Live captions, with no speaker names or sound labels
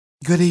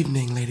Good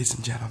evening, ladies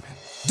and gentlemen.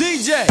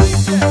 DJ!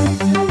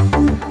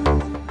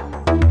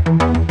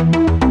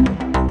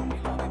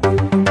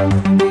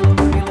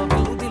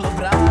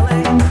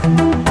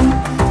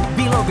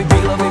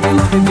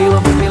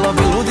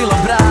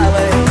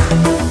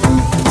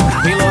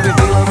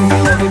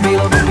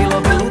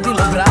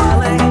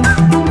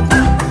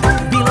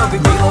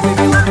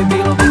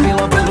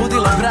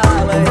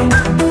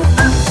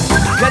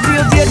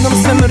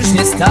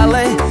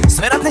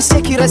 Sve ratne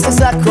sjekire se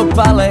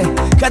zakopale,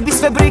 kad bi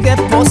sve brige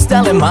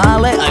postale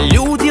male, a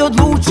ljudi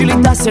odlučili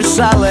da se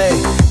šale.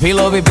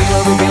 Bilo bi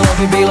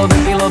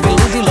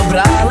ludilo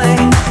brale.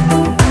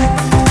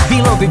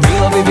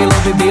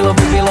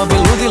 Bilo bi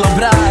ludilo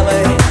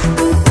brale.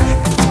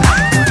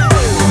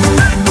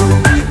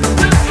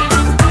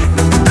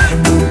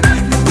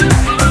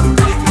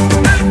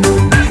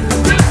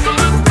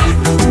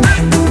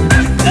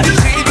 Da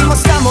živimo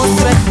samo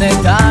sretne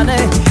dane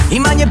i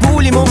manje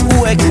buljimo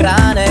u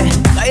ekrane,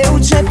 da je u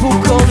džepu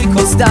koliko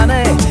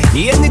stane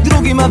i jedni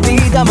drugima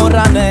vidamo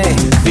rane.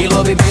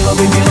 Bilo bi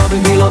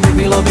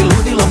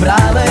ludilo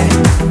brale.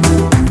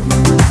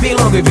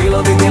 Bilo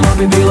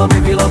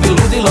bi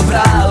ludilo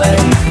brale.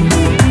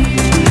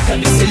 Kad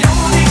bi se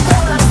ljudi ko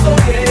nas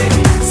dvoje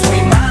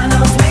svojim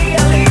manama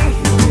smijali,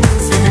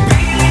 svi bi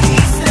bili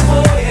iste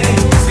boje,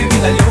 svi bi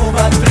na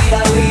ljubav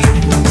prijali.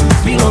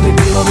 Bilo bi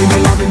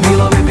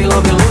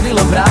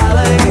ludilo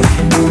brale.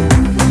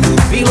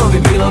 Bilo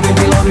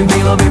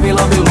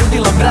bi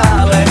ludilo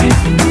brale.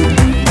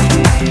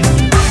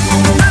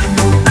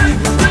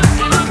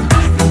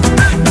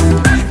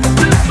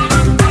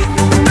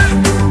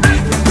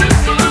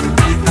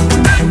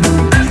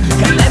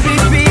 Kad ne bi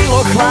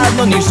bilo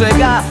hladno ni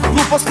žega,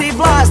 gluposti i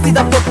vlasti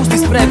da popusti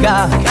sprega,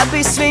 kad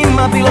bi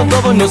svima bilo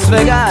dovoljno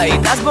svega i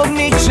da zbog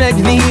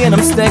ničeg nije nam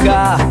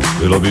stega.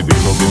 Bilo bi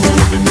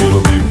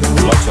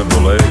lačan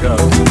kolega.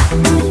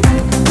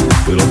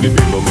 Bilo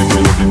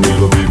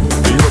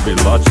bi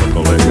lačan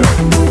kolega.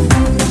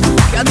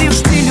 Kad bi u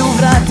štilju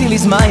vratili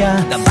zmaja,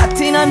 da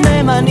batina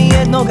nema ni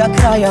jednoga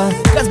kraja,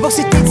 kad zbog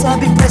sitica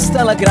bi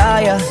prestala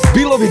graja.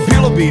 Bilo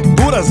bi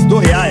buraz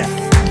do jaja.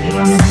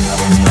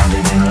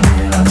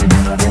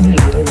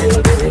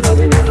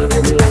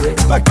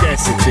 Pa kaj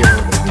si ti?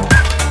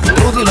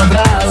 Ludilo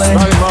brale.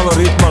 Stavi malo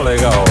ritma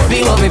lega ovaj.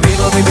 Bilo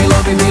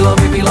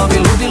bi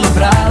ludilo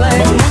brale.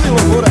 Pa ludilo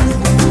buraz.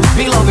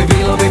 Bilo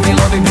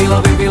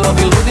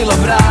bi ludilo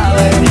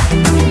brale.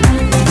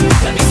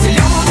 Kad bi se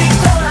ljudi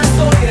ko nas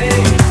dvoje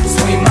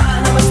svojim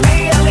manama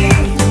smijali,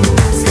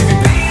 svi bi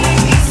bili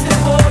iste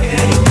boje,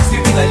 svi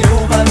bi na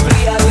ljubav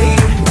prijali.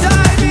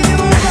 Daj mi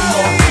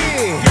ljubavi!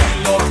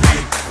 Bilo bi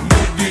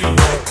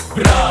ludilo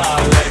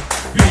brale.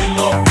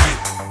 Bilo bi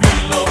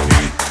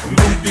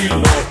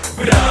ludilo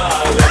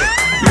brale.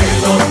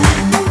 Bilo bi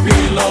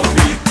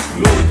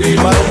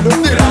ludilo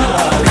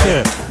brale.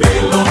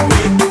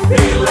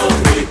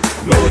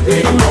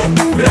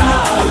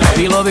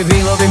 Bilo bi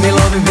ludilo brale.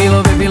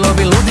 Bilo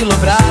bi ludilo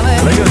brale.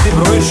 Lega ti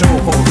brojiš ovo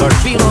komu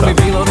kažeš. Bilo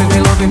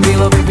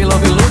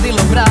bi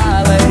ludilo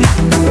brale.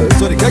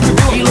 Sorry, kak je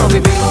bilo?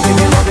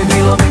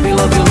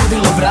 Bilo bi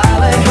ludilo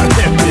brale.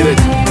 Ne, ti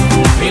reći.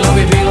 Bilo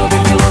bi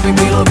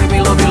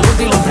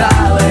ludilo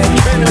brale.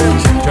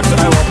 Čak se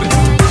evo opet.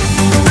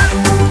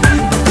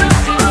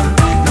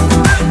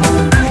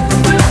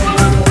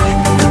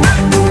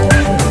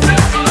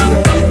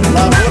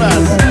 Na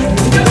buraz.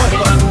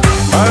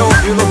 Evo,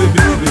 bilo bi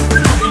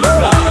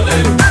brale.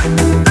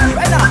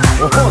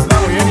 Oho,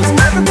 znamo jednicu.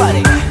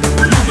 Everybody,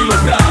 Ludilo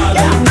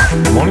brale.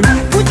 Molim?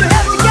 put your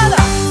hands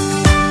together.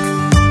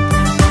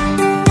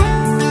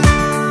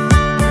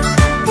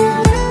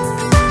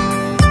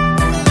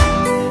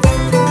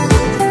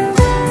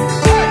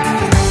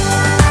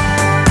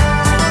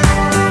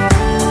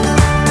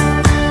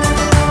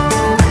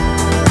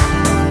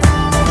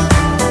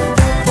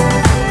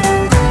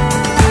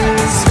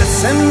 Sve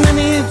se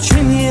meni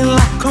čini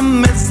lako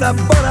me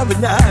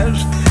zaboravljaš.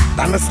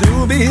 Danas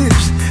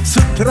ljubiš,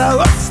 sutra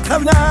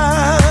ostavljaš.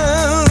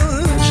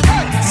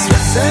 Sve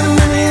se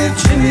meni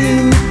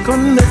čini, niko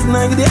ne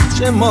zna gdje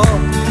ćemo,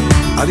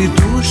 ali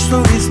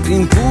dušno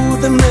istim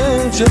putem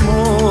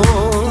nećemo.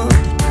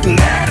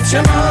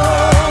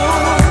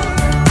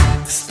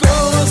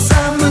 Sto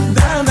sam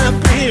dana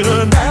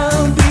bilo da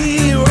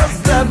bi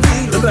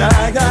ostavila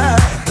draga.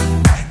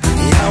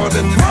 Ja od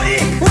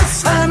tvojih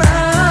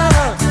usana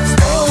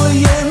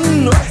stoje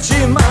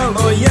noći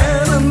malo,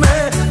 jer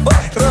me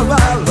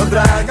otrovalo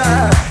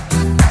draga.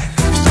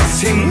 Što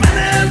si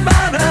mene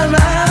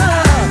varala,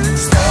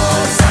 sto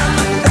sam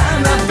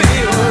dana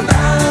bilo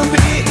da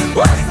bi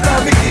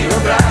ostavila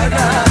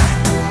draga.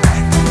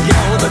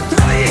 Ja od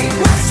tvojih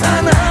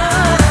usana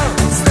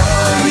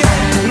stoje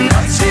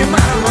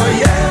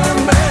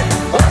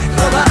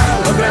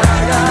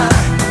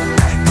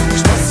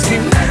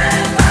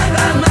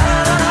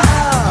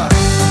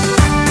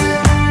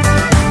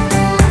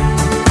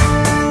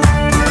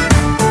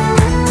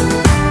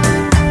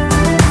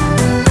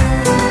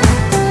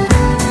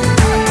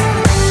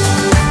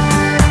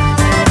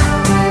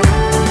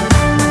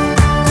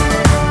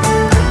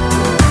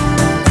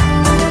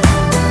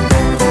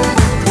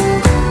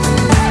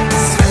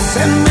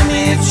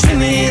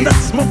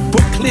smo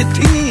pukli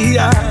ti i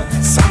ja,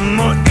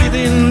 samo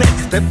idi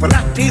nek te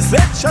prati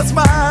sreća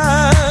sva.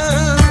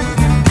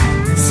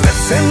 Sve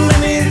se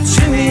meni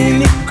čini,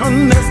 niko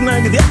ne zna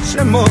gdje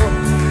ćemo,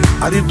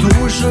 ali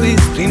dušu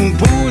istim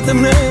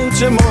putem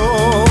nećemo.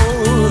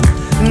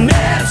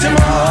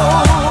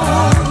 Nećemo.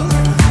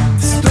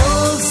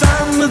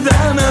 108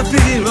 dana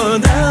bilo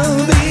da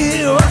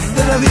bi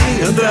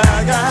ozdravio,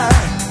 draga,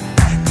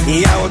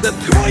 ja od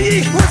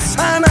tvojih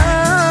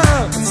usana.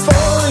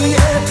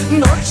 Svoje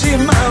noći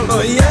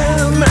malo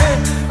je me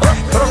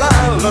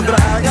otrovalo,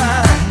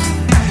 draga,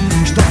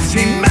 što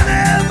si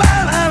mene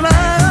balala.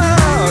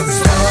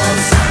 108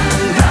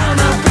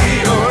 dana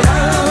bio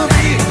da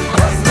bi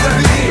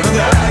ozdravio,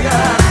 draga,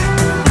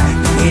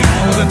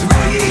 ja od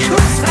tvojih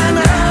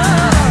usana.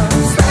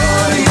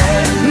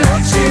 Svoje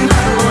noći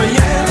malo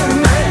je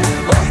me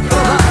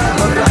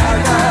otrovalo,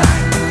 draga,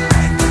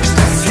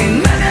 što si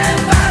mene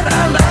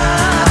balala.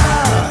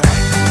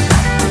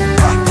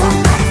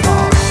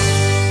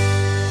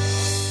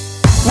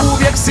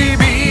 Uvijek si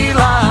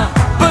bila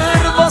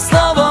prvo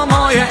slovo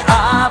moje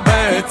A, B,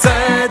 C,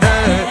 D,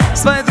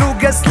 sve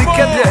druge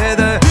slike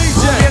blijede.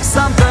 Uvijek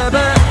sam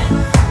tebe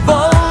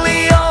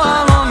volio,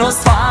 ali ono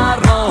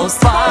stvarno,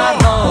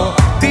 stvarno,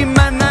 ti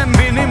mene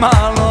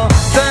minimalno.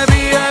 Tebi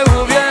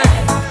je uvijek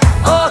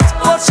od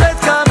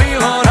početka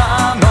bilo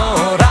ravno,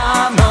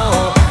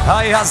 ravno,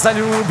 a ja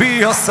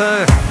zaljubio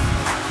se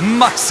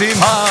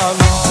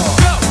maksimalno.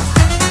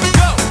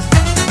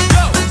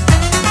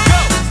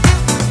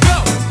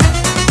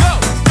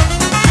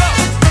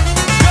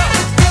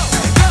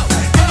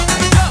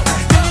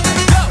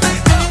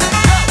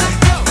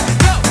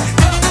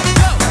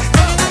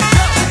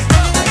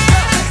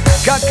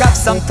 Kakav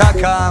sam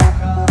takav,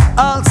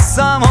 al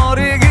sam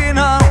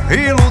original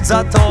i lud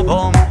za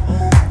tobom,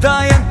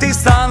 dajem ti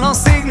stalno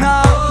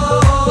signal.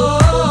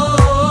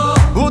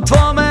 U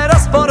tvome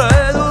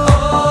rasporedu,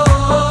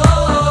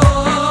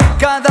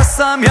 kada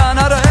sam ja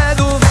na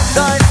redu,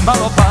 daj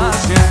malo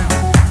pažnje,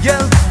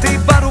 jel ti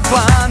bar u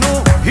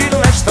planu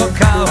ili nešto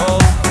kao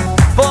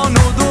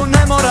ponudu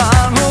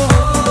nemoralnu.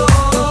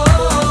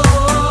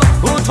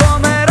 U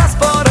tvome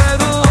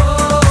rasporedu,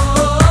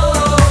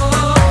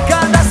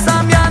 kada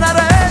sam ja na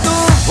redu,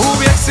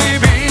 uvijek si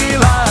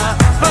bila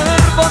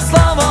prvo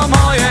slovo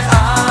moje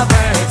A, B,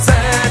 C,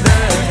 D,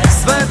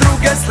 sve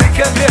druge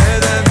slike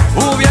blijede.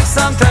 Uvijek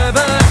sam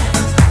tebe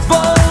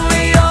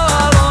volio,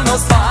 ali ono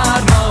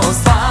stvarno,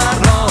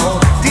 stvarno,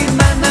 ti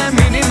mene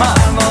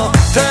minimalno.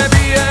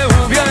 Tebi je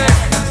uvijek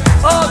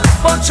od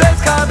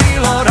početka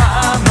bilo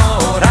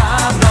ravno,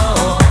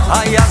 ravno,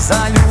 a ja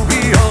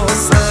zaljubio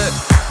se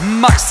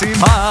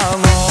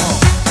maksimalno.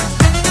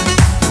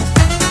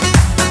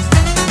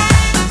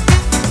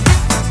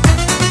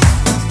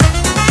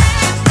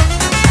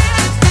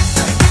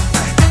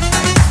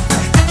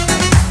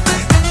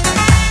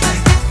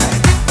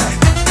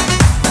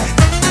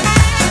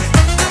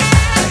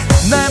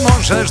 Ne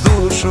možeš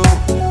dušu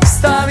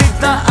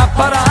stavit na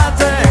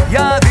aparate,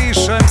 ja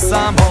dišem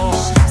samo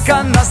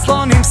kad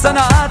naslonim se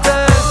na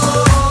te.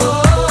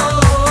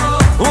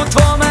 U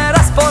tvome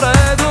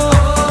rasporedu,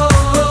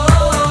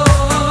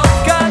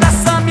 kada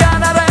sam ja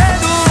na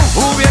redu,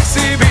 uvijek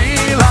si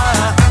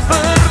bila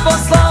prvo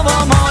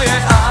slovo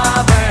moje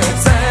A, B,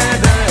 C,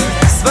 D,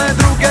 sve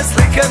druge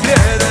slike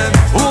blijede.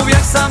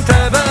 Uvijek sam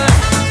tebe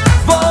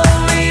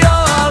volio,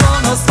 ali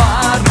ono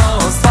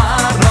stvarno,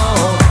 stvarno,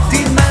 ti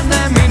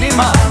mene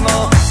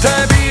minimalno.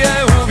 Tebi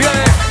je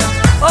uvijek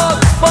od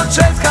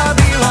početka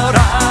bilo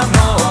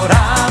ravno,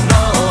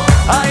 ravno,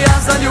 a ja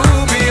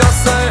zaljubio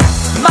se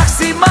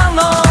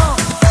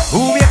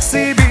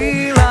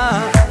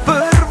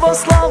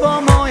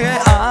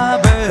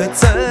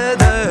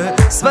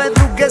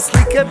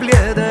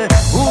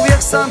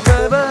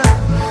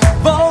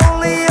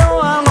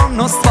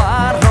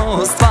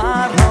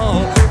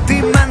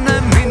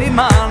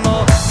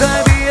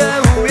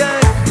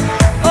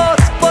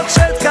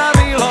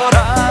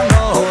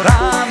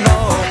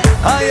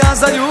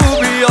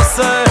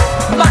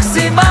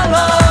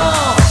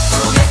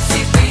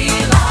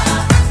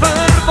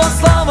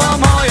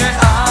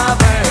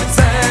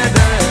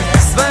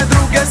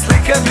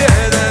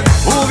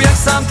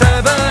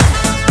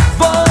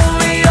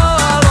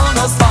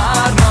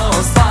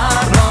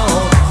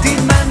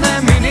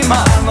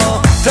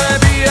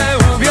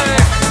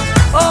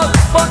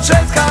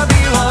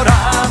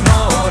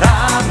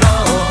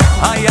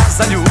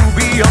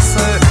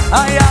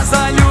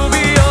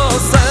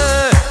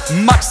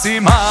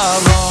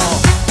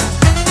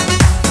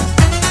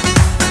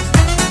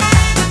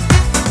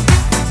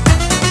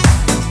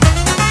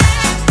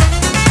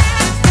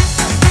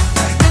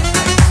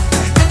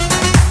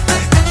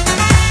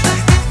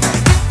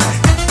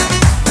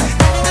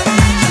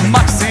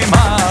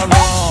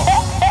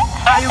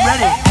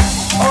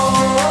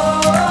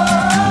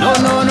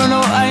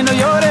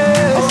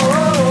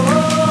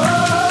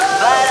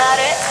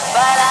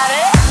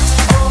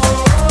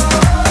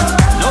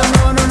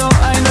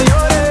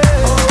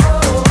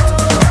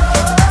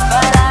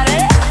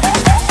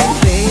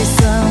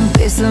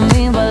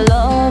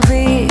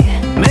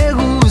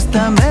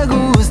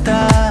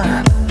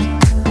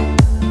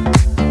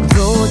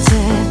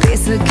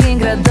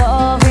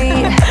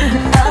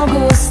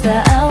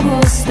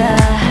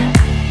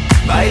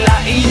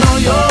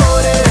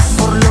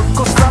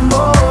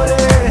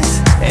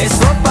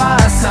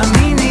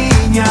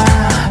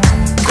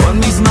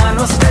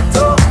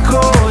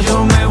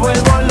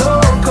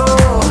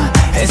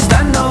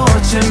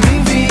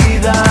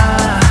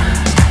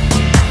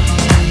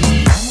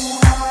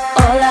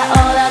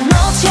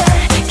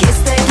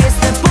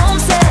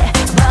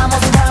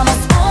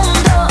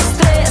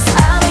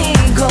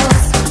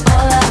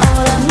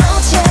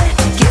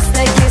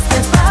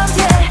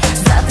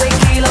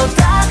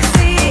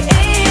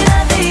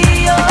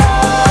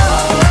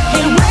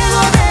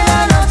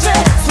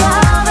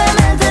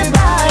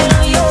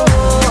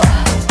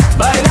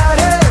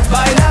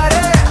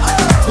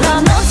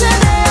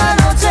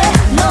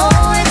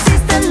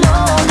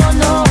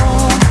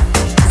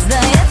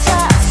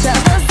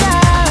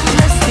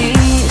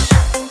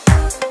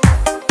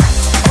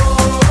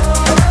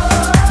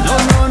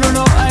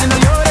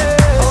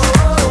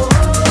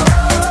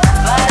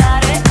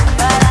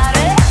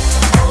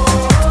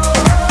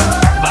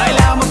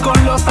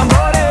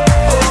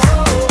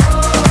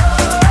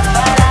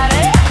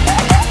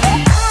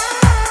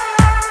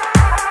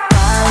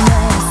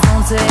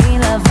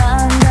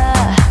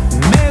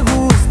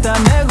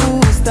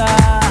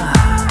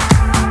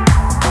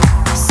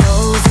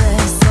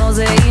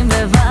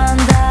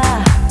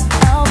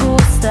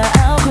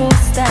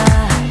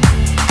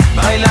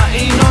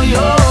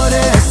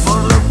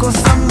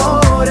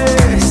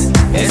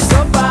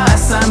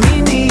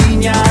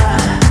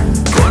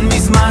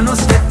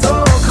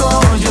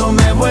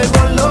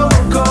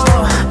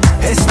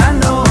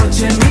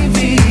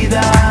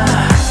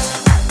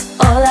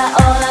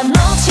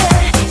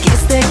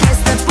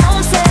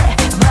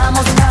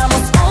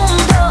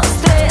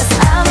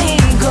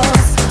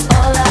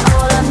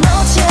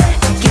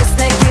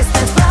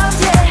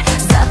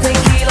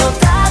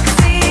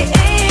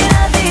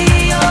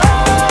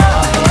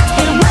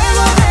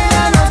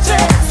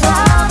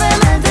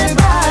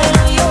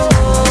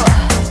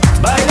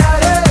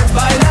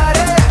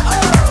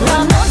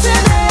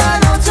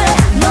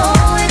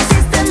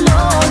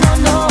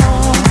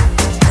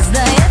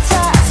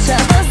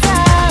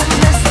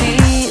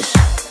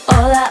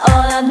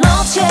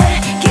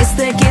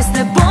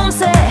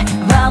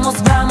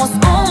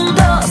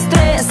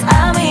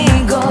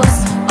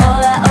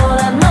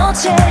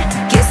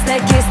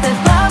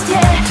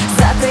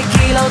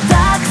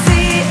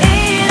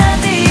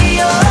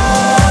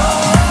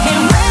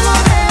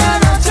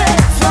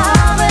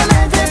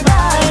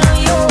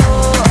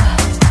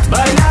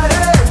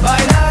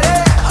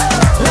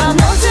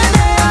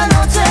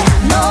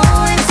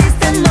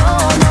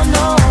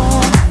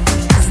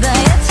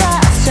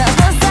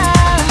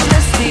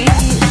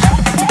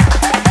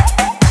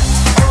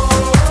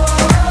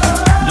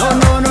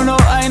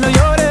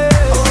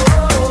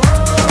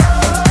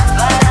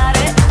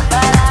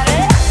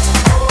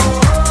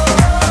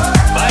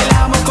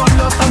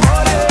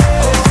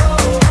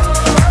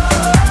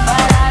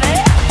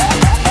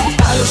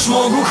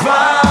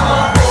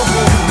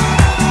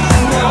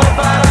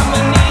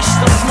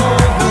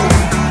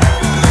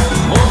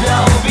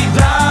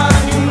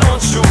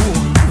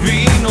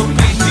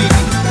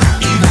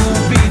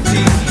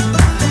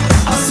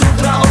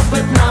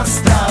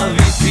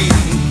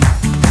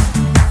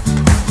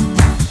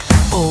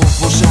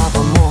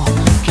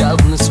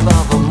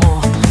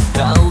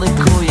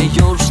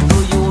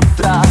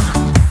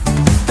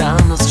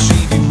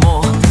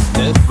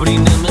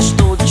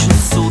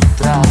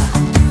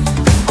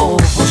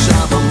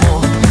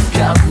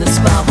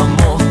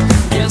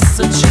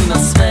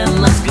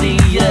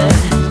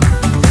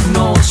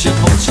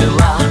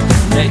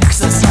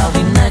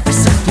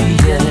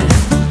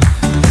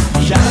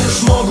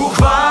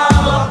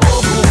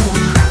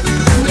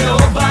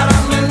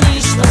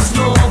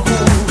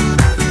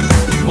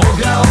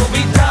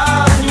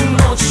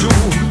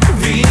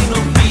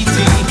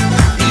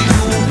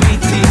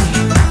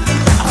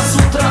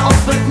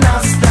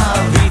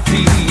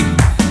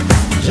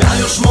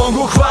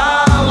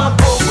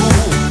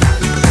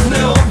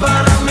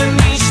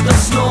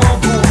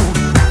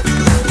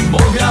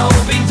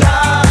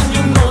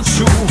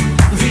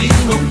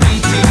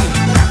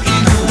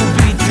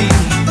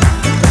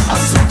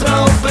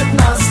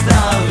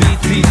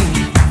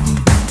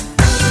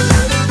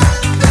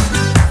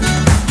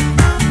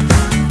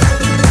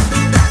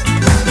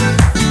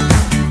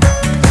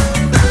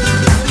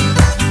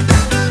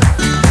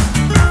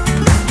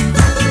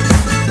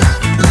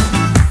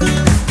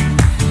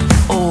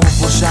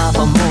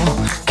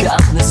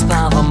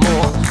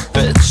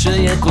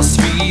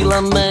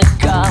jedna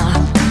meka.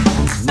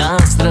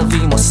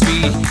 Nazdravimo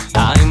svi,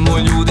 ajmo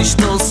ljudi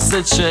što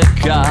se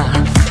čeka.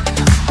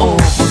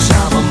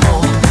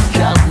 Obožavamo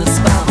kad ne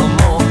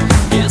spavamo,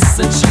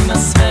 mjesečina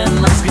sve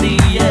nas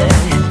grije.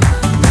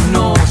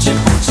 Noć je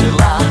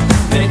počela,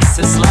 nek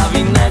se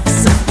slavi, nek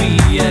se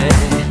pije.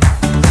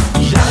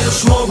 Ja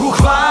još mogu,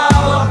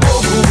 hvala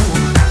Bogu,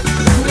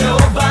 ne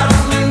obara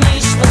me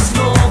ništa s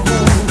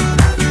nogu.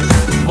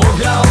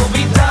 Mogao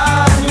bi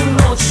danju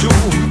noću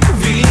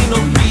vino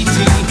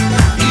piti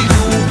i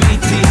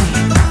ljubiti,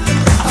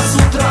 a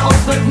sutra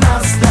opet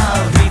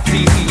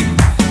nastaviti.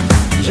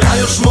 Ja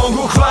još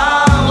mogu,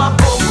 hvala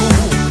Bogu,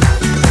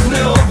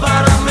 ne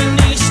obara me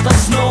ništa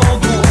s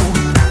nogu.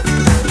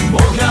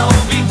 Mogao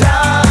bi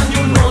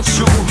danju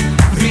noću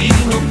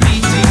vino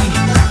piti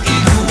i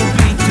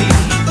ljubiti,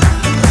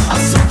 a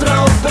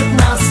sutra opet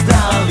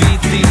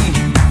nastaviti.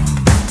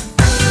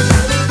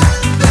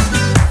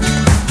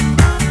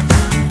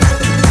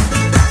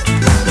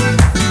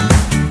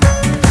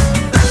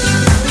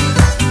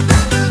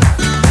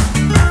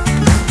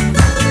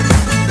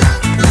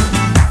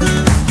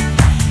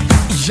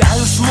 Ja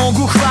još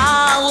mogu,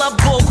 hvala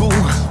Bogu,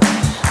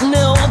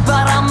 ne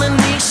obara me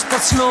ništa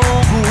s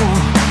nogu.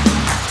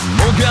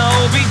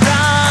 Mogao bi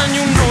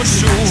danju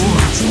noću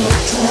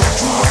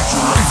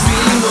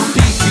vino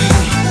piti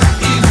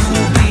i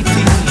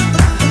ljubiti,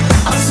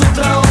 a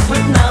sutra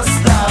opet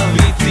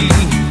nastaviti.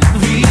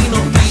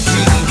 Vino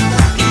piti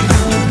i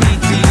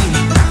ljubiti,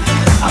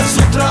 a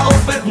sutra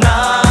opet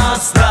nastaviti.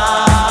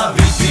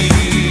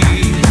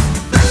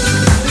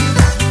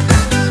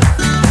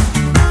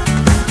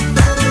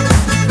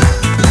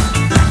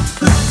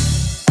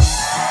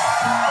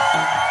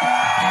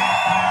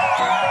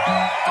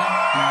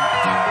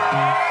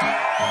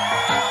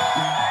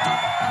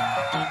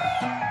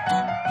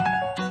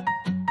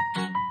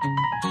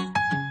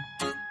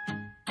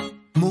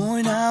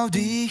 Moj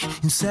navdih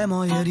in vse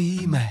moje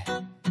rime,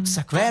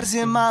 vsak verz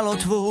je malo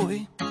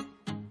tvoj.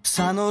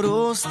 Vsa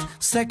norost,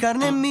 vse kar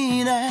ne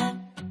mine,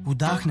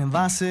 vdahnem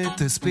vase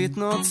te spet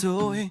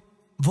nocoj.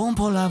 Vonj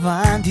po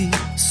lavandi,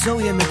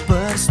 solje med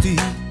prsti,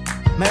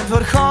 med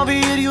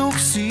vrhovi rjuk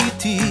si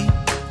ti.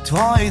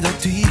 Tvoji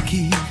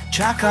dotiki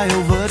čakajo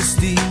v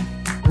vrsti,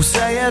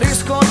 vse je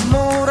res kot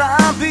mora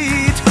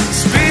bit.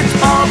 Spet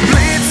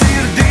obleci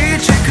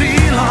rdeče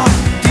krilo,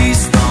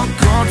 tisto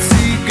kot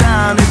si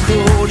ga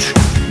nekoč.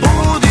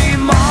 Budi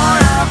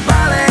moja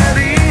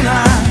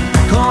balerina,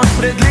 kot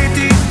pred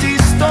leti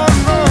tisto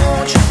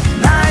noč.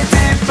 Naj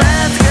te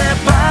petke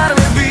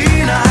barve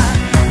vina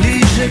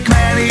bliže k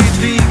meni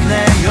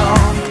dvignejo.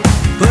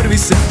 1.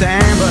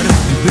 september,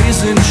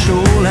 ljubezen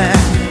šole,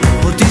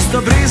 pod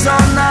tisto brezo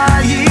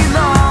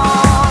najino.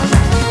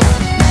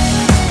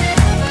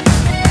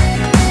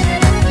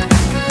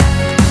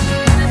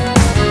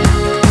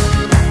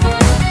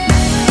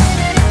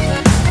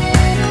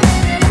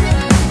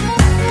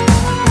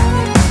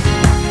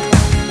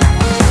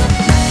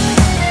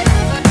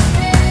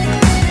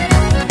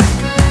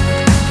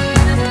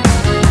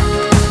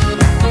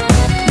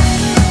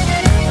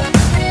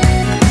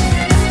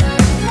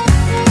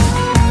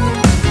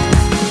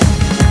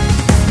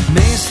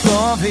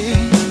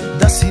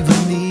 Da si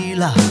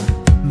vrnila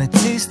med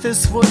ceste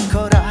svoj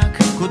korak,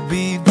 kot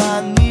bi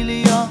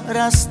vanilijo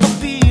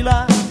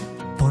raztopila.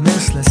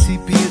 Ponesla si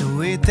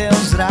piruete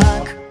v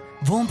zrak,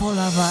 vonj po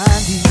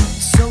lavandi,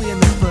 solje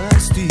med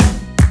prsti,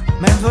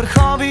 med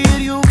vrhovi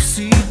rjuk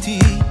si ti.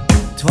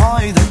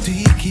 Tvoji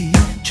dotiki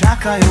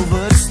čakajo v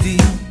vrsti,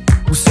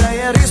 vse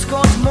je res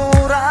kot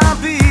mora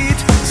bit.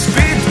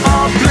 Spet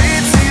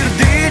obleci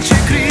rdeče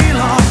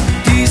krilo,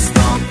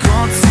 tisto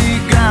kot si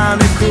ga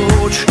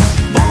nekoč.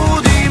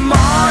 Budi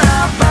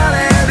moja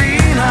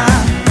balerina,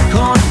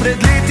 kot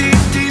pred leti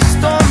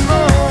tisto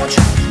noč.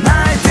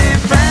 Naj te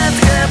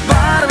petke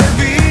barve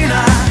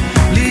vina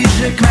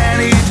bliže k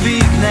meni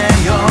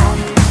dvignejo.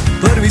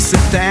 1.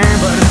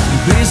 september,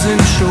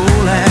 ljubezen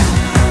šole,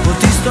 pod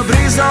tisto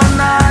brezo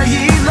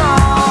najino.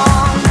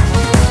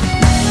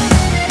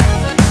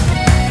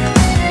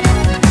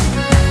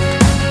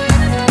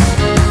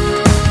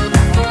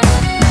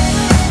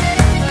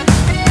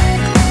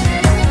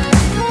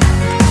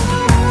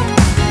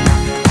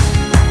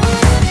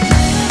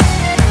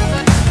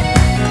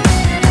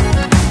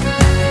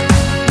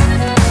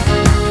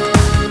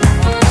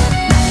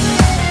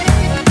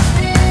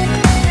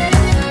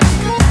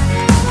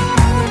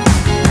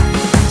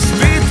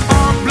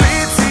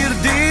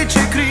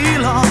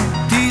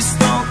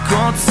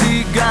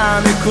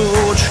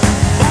 Nekoč.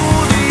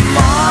 Budi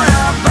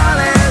moja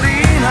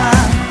balerina,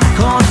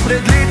 kot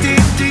pred leti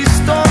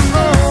tisto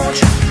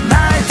noč.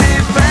 Naj te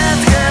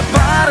petke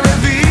barve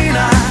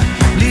vina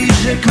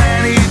bliže k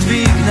meni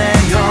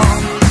dvignejo.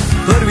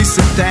 1.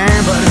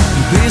 september,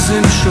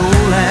 ljubezen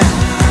šole,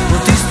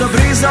 pod tisto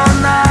brezo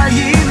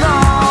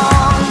najino.